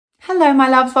Hello my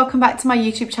loves, welcome back to my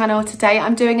YouTube channel. Today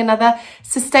I'm doing another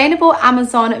sustainable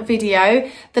Amazon video.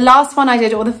 The last one I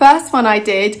did, or the first one I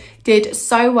did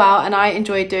so well and I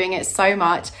enjoyed doing it so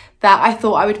much that I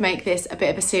thought I would make this a bit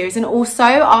of a series. And also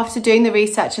after doing the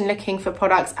research and looking for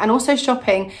products and also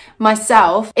shopping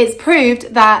myself, it's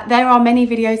proved that there are many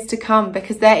videos to come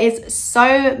because there is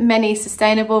so many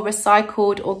sustainable,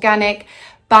 recycled, organic,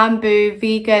 bamboo,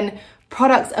 vegan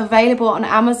products available on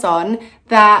Amazon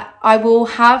that I will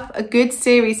have a good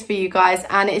series for you guys,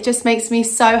 and it just makes me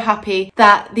so happy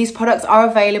that these products are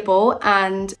available,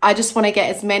 and I just want to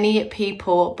get as many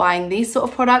people buying these sort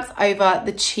of products over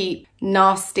the cheap,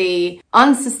 nasty,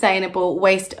 unsustainable,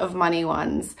 waste of money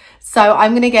ones. So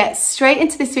I'm going to get straight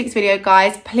into this week's video,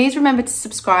 guys. Please remember to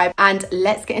subscribe and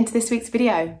let's get into this week's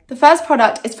video. The first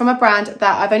product is from a brand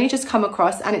that I've only just come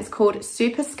across and it's called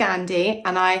Sustainably,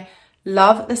 and I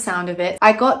love the sound of it.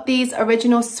 I got these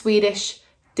original Swedish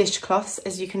dishcloths,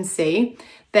 as you can see.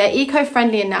 They're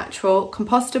eco-friendly and natural,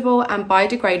 compostable and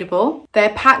biodegradable.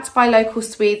 They're packed by local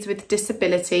Swedes with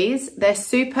disabilities. They're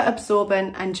super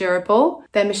absorbent and durable.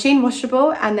 They're machine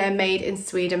washable and they're made in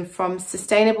Sweden from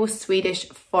sustainable Swedish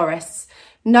forests.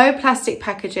 No plastic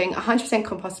packaging, 100%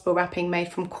 compostable wrapping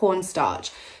made from cornstarch.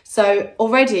 So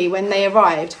already when they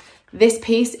arrived, this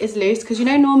piece is loose because, you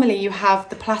know, normally you have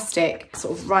the plastic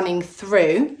sort of running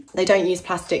through. They don't use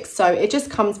plastic, so it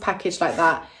just comes packaged like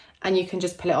that and you can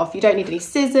just pull it off. You don't need any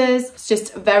scissors. It's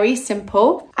just very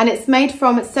simple. And it's made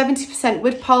from 70%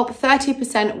 wood pulp,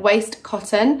 30% waste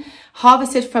cotton,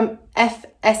 harvested from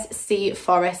FSC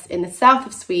forests in the south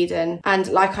of Sweden. And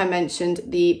like I mentioned,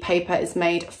 the paper is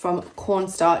made from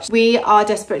cornstarch. We are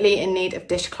desperately in need of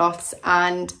dishcloths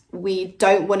and we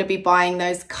don't want to be buying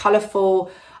those colourful,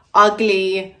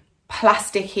 ugly,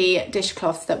 plasticky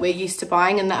dishcloths that we're used to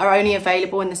buying and that are only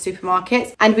available in the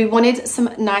supermarkets. And we wanted some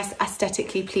nice,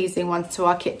 aesthetically pleasing ones to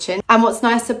our kitchen. And what's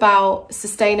nice about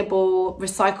sustainable,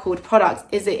 recycled products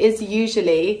is it is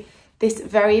usually this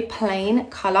very plain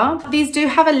colour. These do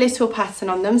have a little pattern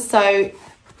on them. So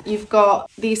you've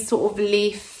got these sort of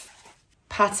leaf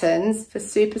patterns for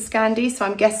Sustainably. So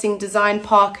I'm guessing Design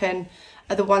Parken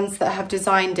are the ones that have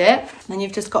designed it. Then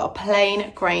you've just got a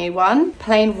plain grey one,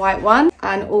 plain white one,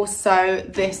 and also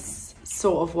this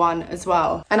sort of one as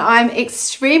well. And I'm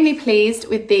extremely pleased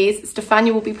with these.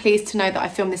 Stefania will be pleased to know that I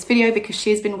filmed this video because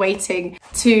she's been waiting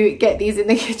to get these in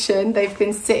the kitchen. They've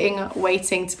been sitting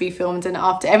waiting to be filmed, and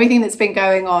after everything that's been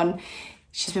going on,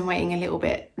 she's been waiting a little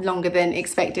bit longer than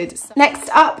expected. So next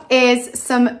up is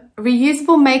some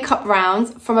reusable makeup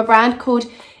rounds from a brand called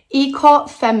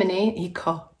Eco-Femini,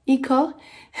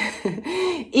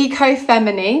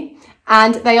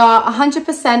 and they are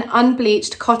 100%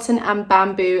 unbleached cotton and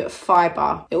bamboo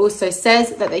fibre. It also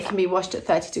says that they can be washed at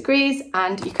 30 degrees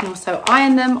and you can also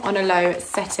iron them on a low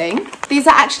setting. These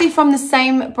are actually from the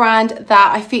same brand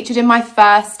that I featured in my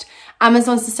first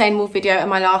Amazon sustainable video and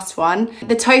my last one,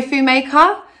 the tofu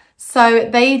maker. So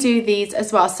they do these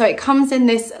as well. So it comes in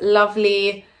this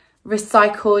lovely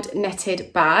recycled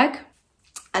netted bag.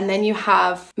 And then you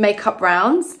have makeup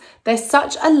rounds. They're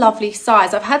such a lovely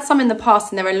size. I've had some in the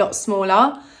past and they're a lot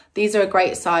smaller. These are a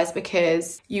great size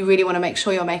because you really want to make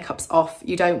sure your makeup's off.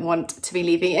 You don't want to be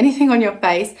leaving anything on your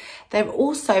face. They're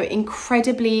also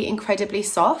incredibly, incredibly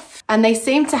soft. And they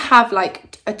seem to have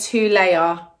like a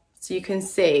 2-layer, so you can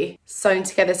see, sewn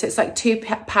together. So it's like 2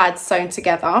 pads sewn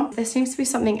together. There seems to be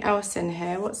something else in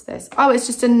here. What's this? Oh, it's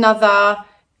just another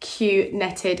cute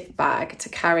netted bag to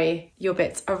carry your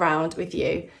bits around with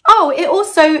you. Oh, it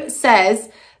also says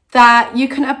that you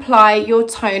can apply your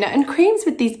toner and creams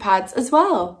with these pads as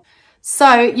well.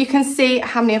 So you can see,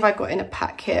 how many have I got in a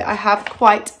pack here? I have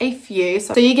quite a few.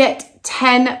 So you get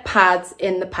 10 pads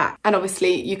in the pack, and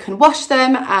obviously you can wash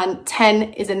them, and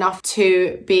 10 is enough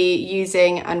to be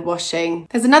using and washing.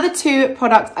 There's another 2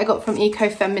 products I got from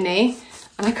Eco-Femini,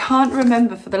 and I can't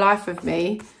remember for the life of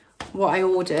me what I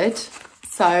ordered.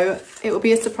 So it will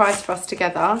be a surprise for us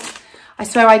together. I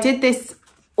swear I did this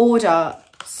order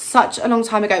such a long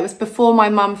time ago. It was before my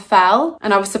mum fell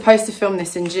and I was supposed to film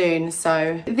this in June.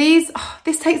 So this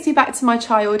takes me back to my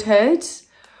childhood.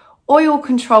 Oil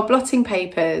control blotting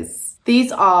papers.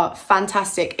 These are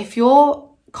fantastic. If you're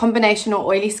combination or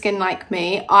oily skin like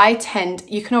me,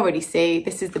 you can already see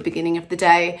this is the beginning of the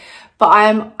day, but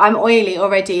I'm oily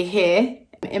already here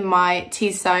in my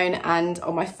T-zone and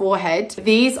on my forehead.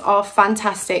 These are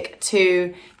fantastic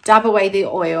to dab away the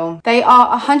oil. They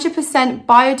are 100%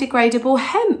 biodegradable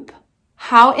hemp.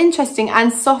 How interesting.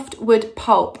 And softwood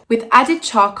pulp with added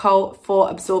charcoal for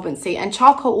absorbency. And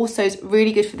charcoal also is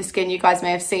really good for the skin. You guys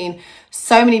may have seen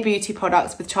so many beauty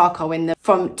products with charcoal in them,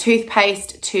 from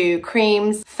toothpaste to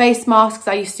creams, face masks.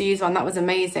 I used to use one, that was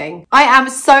amazing. I am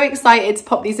so excited to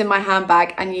pop these in my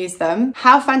handbag and use them.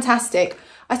 How fantastic.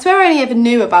 I swear I only ever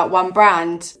knew about one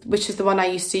brand, which is the one I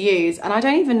used to use, and I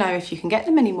don't even know if you can get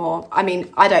them anymore. I mean,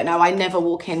 I don't know. I never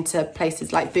walk into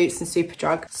places like Boots and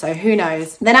Superdrug, so who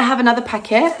knows. Then I have another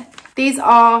packet. These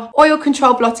are oil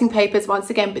control blotting papers once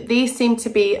again, but these seem to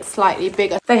be slightly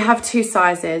bigger. They have 2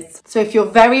 sizes. So if you're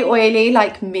very oily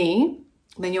like me,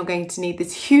 then you're going to need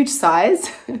this huge size.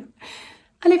 And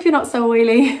if you're not so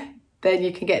oily, then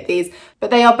you can get these. But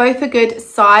they are both a good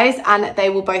size and they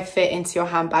will both fit into your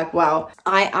handbag well.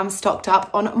 I am stocked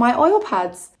up on my oil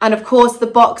pads. And of course, the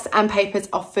box and papers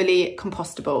are fully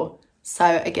compostable.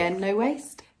 So again, no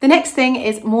waste. The next thing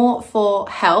is more for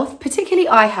health, particularly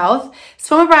eye health. It's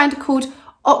from a brand called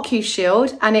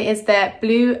OcuShield, and it is their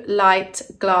blue light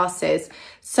glasses.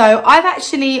 So I've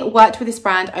actually worked with this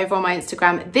brand over on my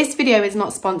Instagram. This video is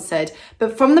not sponsored,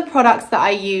 but from the products that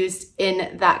I used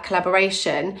in that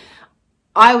collaboration,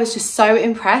 I was just so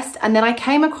impressed. And then I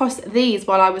came across these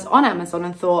while I was on Amazon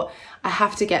and thought, I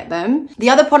have to get them. The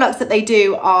other products that they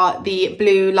do are the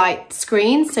blue light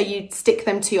screens. So you stick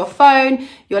them to your phone,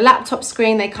 your laptop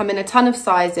screen. They come in a ton of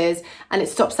sizes and it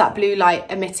stops that blue light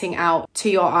emitting out to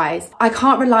your eyes. I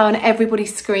can't rely on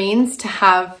everybody's screens to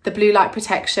have the blue light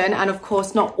protection. And of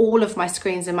course, not all of my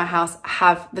screens in my house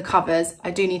have the covers.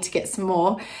 I do need to get some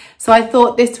more. So I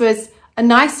thought this was a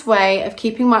nice way of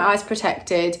keeping my eyes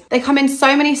protected. They come in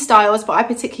so many styles, but I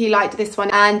particularly liked this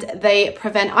one, and they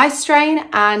prevent eye strain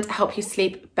and help you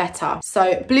sleep better.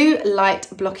 So blue light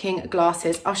blocking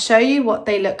glasses. I'll show you what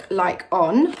they look like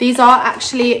on. These are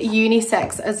actually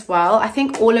unisex as well. I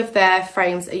think all of their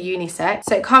frames are unisex.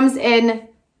 So it comes in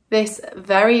this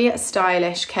very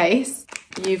stylish case.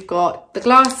 You've got the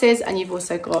glasses and you've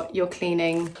also got your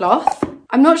cleaning cloth.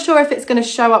 I'm not sure if it's going to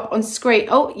show up on screen.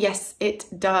 Oh, yes, it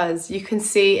does. You can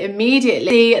see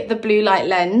immediately the blue light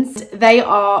lens. They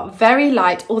are very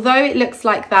light. Although it looks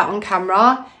like that on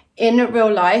camera, in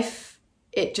real life,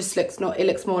 it just looks it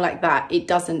looks more like that. It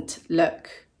doesn't look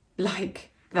like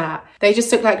that. They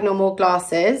just look like normal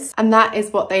glasses, and that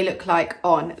is what they look like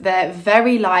on. They're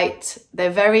very light, they're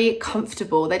very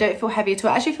comfortable, they don't feel heavy at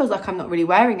all. It actually feels like I'm not really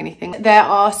wearing anything. There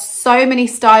are so many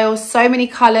styles, so many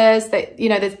colors that, you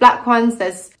know, there's black ones,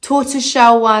 there's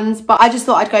tortoiseshell ones, but I just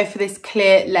thought I'd go for this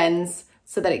clear lens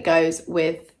so that it goes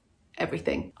with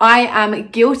everything. I am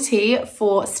guilty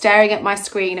for staring at my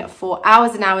screen for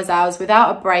hours and hours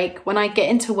without a break. When I get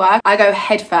into work, I go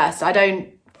head first. I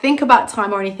don't think about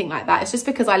time or anything like that. It's just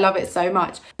because I love it so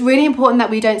much. It's really important that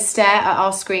we don't stare at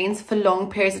our screens for long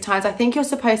periods of time. I think you're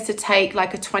supposed to take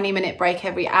like a 20-minute break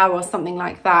every hour or something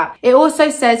like that. It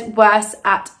also says worse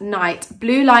at night.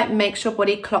 Blue light makes your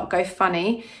body clock go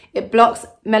funny. It blocks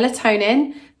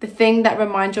melatonin, the thing that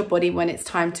reminds your body when it's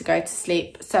time to go to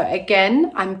sleep. So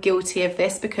again, I'm guilty of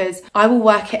this because I will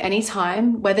work at any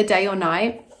time, whether day or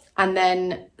night. And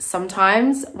then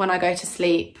sometimes when I go to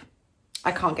sleep,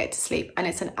 I can't get to sleep and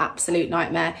it's an absolute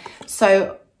nightmare.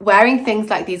 So wearing things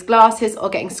like these glasses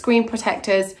or getting screen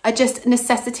protectors are just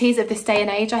necessities of this day and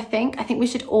age, I think. I think we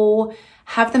should all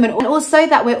have them, and also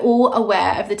that we're all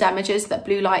aware of the damages that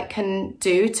blue light can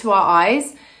do to our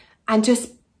eyes, and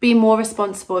just be more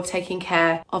responsible of taking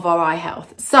care of our eye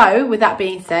health. So with that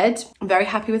being said, I'm very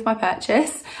happy with my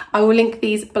purchase. I will link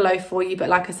these below for you, but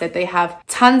like I said, they have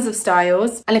tons of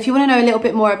styles. And if you want to know a little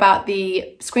bit more about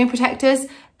the screen protectors,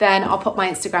 then I'll put my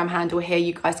Instagram handle here.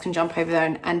 You guys can jump over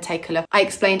there and take a look. I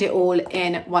explained it all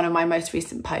in one of my most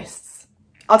recent posts.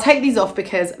 I'll take these off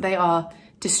because they are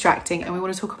distracting and we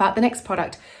want to talk about the next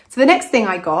product. So the next thing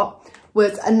I got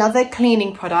was another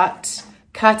cleaning product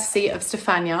courtesy of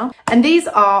Stefania. And these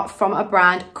are from a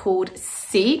brand called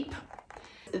Seep.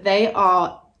 They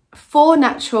are 4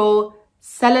 natural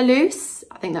cellulose,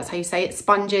 I think that's how you say it,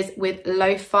 sponges with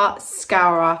loafer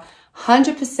scourer,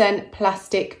 100%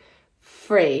 plastic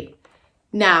free.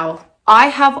 Now, I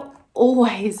have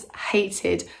always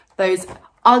hated those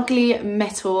ugly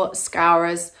metal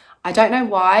scourers. I don't know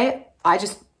why.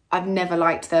 I've never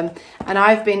liked them. And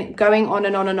I've been going on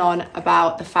and on and on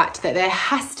about the fact that there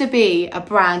has to be a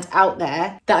brand out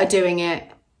there that are doing it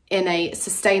in a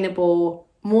sustainable,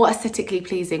 more aesthetically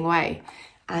pleasing way.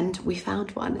 And we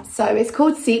found one. So it's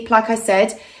called Seep, like I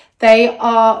said. They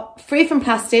are free from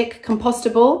plastic,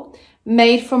 compostable,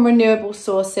 made from renewable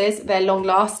sources. They're long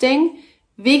lasting,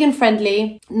 vegan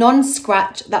friendly,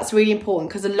 non-scratch. That's really important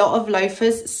because a lot of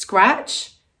loafers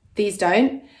scratch. These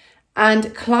don't.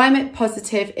 and climate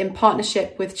positive in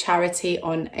partnership with charity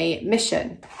on a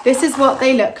mission. This is what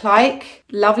they look like.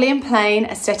 Lovely and plain,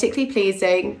 aesthetically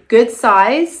pleasing, good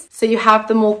size. So you have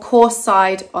the more coarse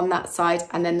side on that side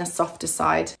and then the softer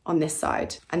side on this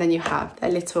side. And then you have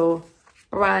their little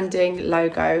branding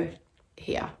logo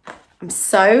here. I'm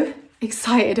so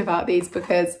excited about these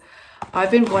because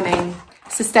I've been wanting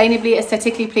sustainably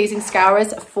aesthetically pleasing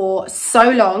scourers for so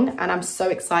long, and I'm so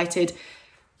excited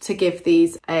to give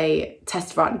these a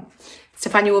test run.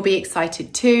 Stefania will be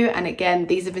excited too, and again,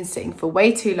 these have been sitting for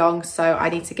way too long, so I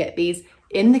need to get these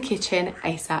in the kitchen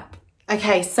ASAP.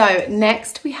 Okay, so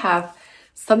next we have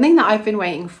something that I've been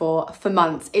waiting for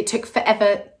months. It took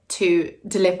forever to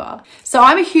deliver. So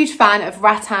I'm a huge fan of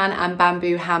rattan and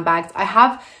bamboo handbags. I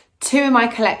have two in my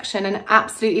collection and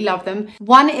absolutely love them.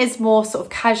 One is more sort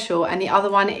of casual and the other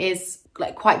one is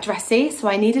like quite dressy. So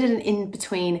I needed an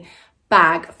in-between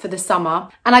bag for the summer.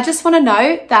 And I just want to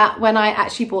note that when I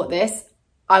actually bought this,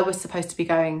 I was supposed to be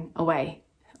going away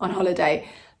on holiday.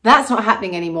 That's not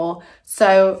happening anymore.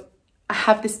 So I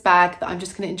have this bag that I'm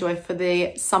just going to enjoy for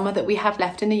the summer that we have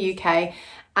left in the UK.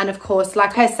 And of course,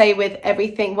 like I say with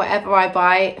everything, whatever I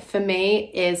buy for me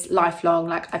is lifelong.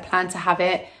 Like I plan to have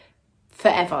it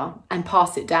forever and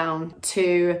pass it down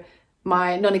to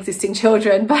my non-existing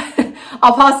children, but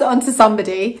I'll pass it on to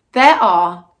somebody. There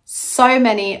are so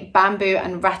many bamboo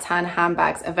and rattan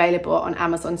handbags available on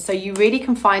Amazon, so you really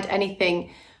can find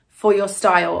anything for your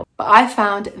style. But I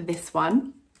found this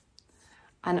one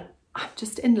and I'm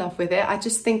just in love with it. I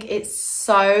just think it's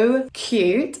so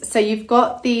cute. So you've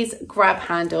got these grab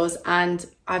handles, and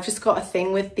I've just got a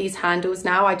thing with these handles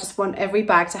now. I just want every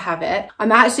bag to have it.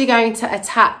 I'm actually going to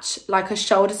attach like a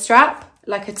shoulder strap,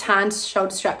 like a tanned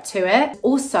shoulder strap to it.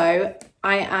 Also,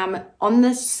 I am on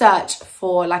the search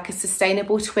for like a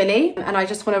sustainable twilly, and I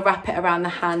just want to wrap it around the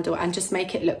handle and just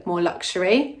make it look more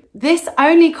luxury. This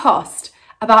only cost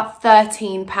about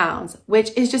 £13,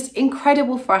 which is just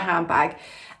incredible for a handbag.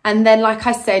 And then, like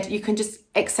I said, you can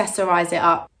just accessorize it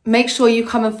up. Make sure you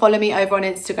come and follow me over on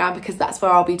Instagram because that's where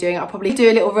I'll be doing it. I'll probably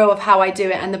do a little reel of how I do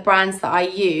it and the brands that I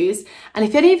use. And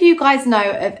if any of you guys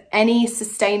know of any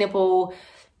sustainable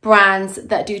brands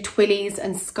that do twillies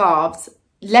and scarves,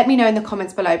 let me know in the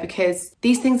comments below because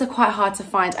these things are quite hard to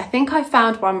find. I think I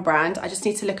found one brand. I just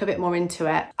need to look a bit more into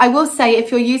it. I will say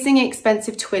if you're using an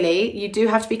expensive twilly, you do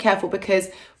have to be careful because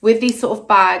with these sort of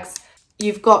bags,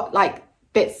 you've got like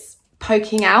bits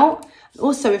poking out.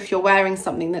 Also, if you're wearing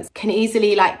something that can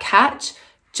easily like catch,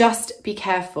 just be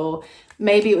careful.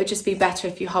 Maybe it would just be better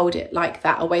if you hold it like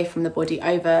that away from the body,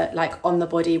 over like on the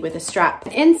body with a strap.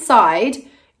 Inside,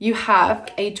 you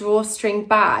have a drawstring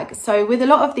bag. So with a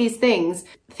lot of these things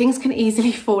can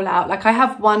easily fall out. Like I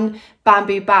have one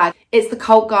bamboo bag. It's the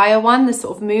Cult Gaia one, the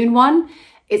sort of moon one.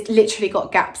 It's literally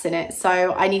got gaps in it.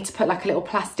 So I need to put like a little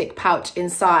plastic pouch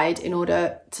inside in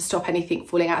order to stop anything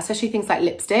falling out, especially things like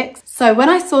lipsticks. So when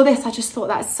I saw this, I just thought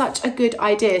that's such a good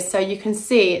idea. So you can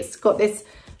see it's got this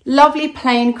lovely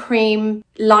plain cream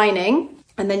lining,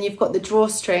 and then you've got the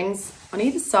drawstrings on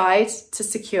either side to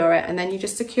secure it, and then you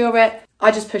just secure it.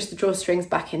 I just push the drawstrings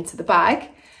back into the bag,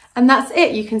 and that's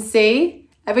it. You can see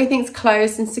everything's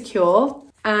closed and secure,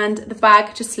 and the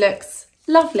bag just looks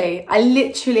lovely. I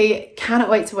literally cannot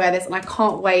wait to wear this, and I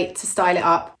can't wait to style it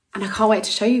up, and I can't wait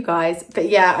to show you guys. But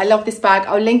yeah, I love this bag.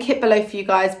 I'll link it below for you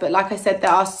guys, but like I said,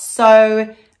 there are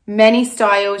so many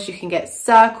styles. You can get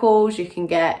circles, you can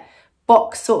get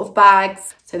box sort of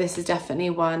bags. So this is definitely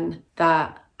one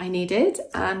that I needed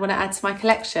and want to add to my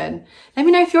collection. Let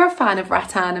me know if you're a fan of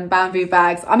rattan and bamboo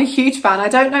bags. I'm a huge fan. I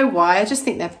don't know why. I just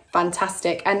think they're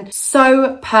fantastic and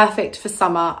so perfect for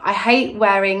summer. I hate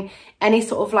wearing any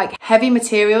sort of like heavy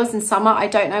materials in summer. I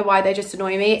don't know why, they just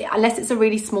annoy me. Unless it's a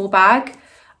really small bag,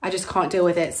 I just can't deal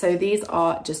with it. So these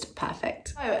are just perfect.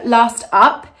 So last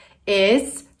up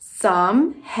is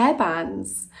some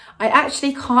hairbands. I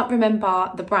actually can't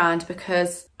remember the brand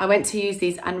because I went to use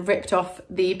these and ripped off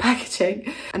the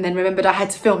packaging and then remembered I had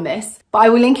to film this. But I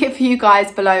will link it for you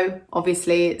guys below,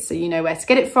 obviously, so you know where to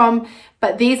get it from.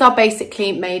 But these are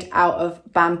basically made out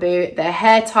of bamboo. They're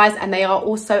hair ties and they are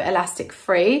also elastic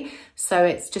free. So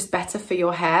it's just better for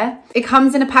your hair. It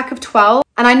comes in a pack of 12.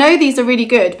 And I know these are really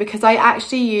good because I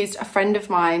actually used a friend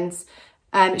of mine's.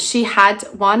 She had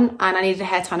one and I needed a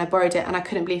hair tie and I borrowed it and I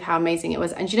couldn't believe how amazing it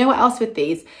was. And you know what else with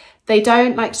these? They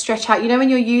don't like stretch out. You know when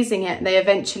you're using it, they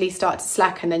eventually start to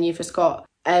slack and then you've just got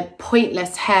a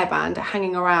pointless hairband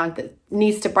hanging around that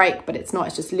needs to break, but it's not,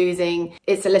 it's just losing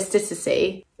its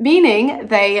elasticity. Meaning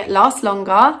they last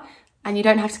longer and you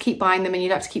don't have to keep buying them and you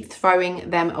don't have to keep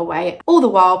throwing them away, all the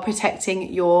while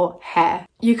protecting your hair.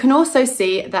 You can also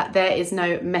see that there is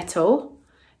no metal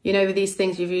You know, with these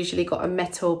things, you've usually got a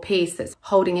metal piece that's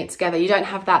holding it together. You don't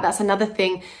have that. That's another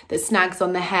thing that snags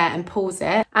on the hair and pulls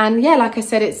it. And yeah, like I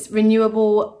said, it's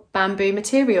renewable bamboo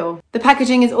material. The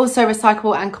packaging is also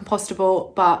recyclable and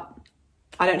compostable, but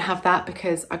I don't have that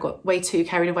because I got way too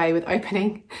carried away with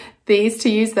opening these to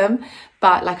use them.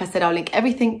 But like I said, I'll link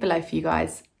everything below for you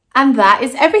guys. And that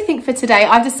is everything for today.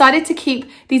 I've decided to keep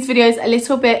these videos a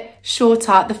little bit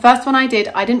shorter. The first one I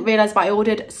didn't realize, but I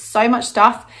ordered so much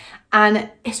stuff and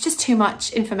it's just too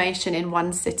much information in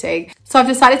one sitting. So I've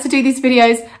decided to do these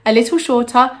videos a little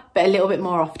shorter, but a little bit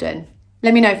more often.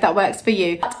 Let me know if that works for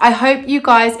you. I hope you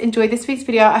guys enjoyed this week's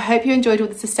video. I hope you enjoyed all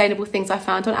the sustainable things I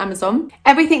found on Amazon.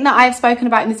 Everything that I have spoken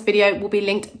about in this video will be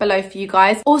linked below for you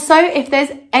guys. Also, if there's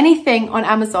anything on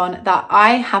Amazon that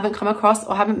I haven't come across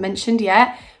or haven't mentioned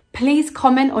yet, please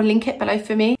comment or link it below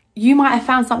for me. You might have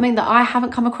found something that I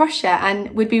haven't come across yet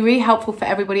and would be really helpful for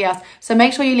everybody else. So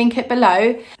make sure you link it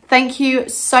below. Thank you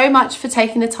so much for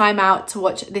taking the time out to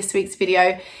watch this week's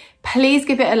video. Please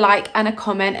give it a like and a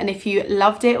comment, and if you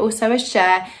loved it, also a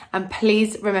share, and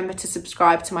please remember to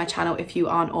subscribe to my channel if you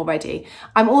aren't already.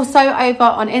 I'm also over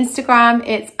on Instagram.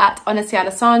 It's at Honestly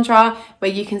Alessandra,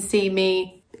 where you can see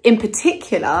me in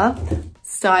particular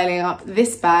styling up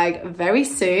this bag very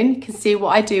soon. You can see what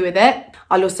I do with it.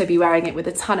 I'll also be wearing it with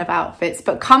a ton of outfits,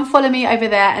 but come follow me over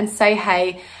there and say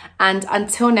hey. And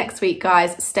until next week,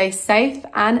 guys, stay safe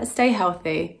and stay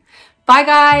healthy. Bye,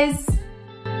 guys.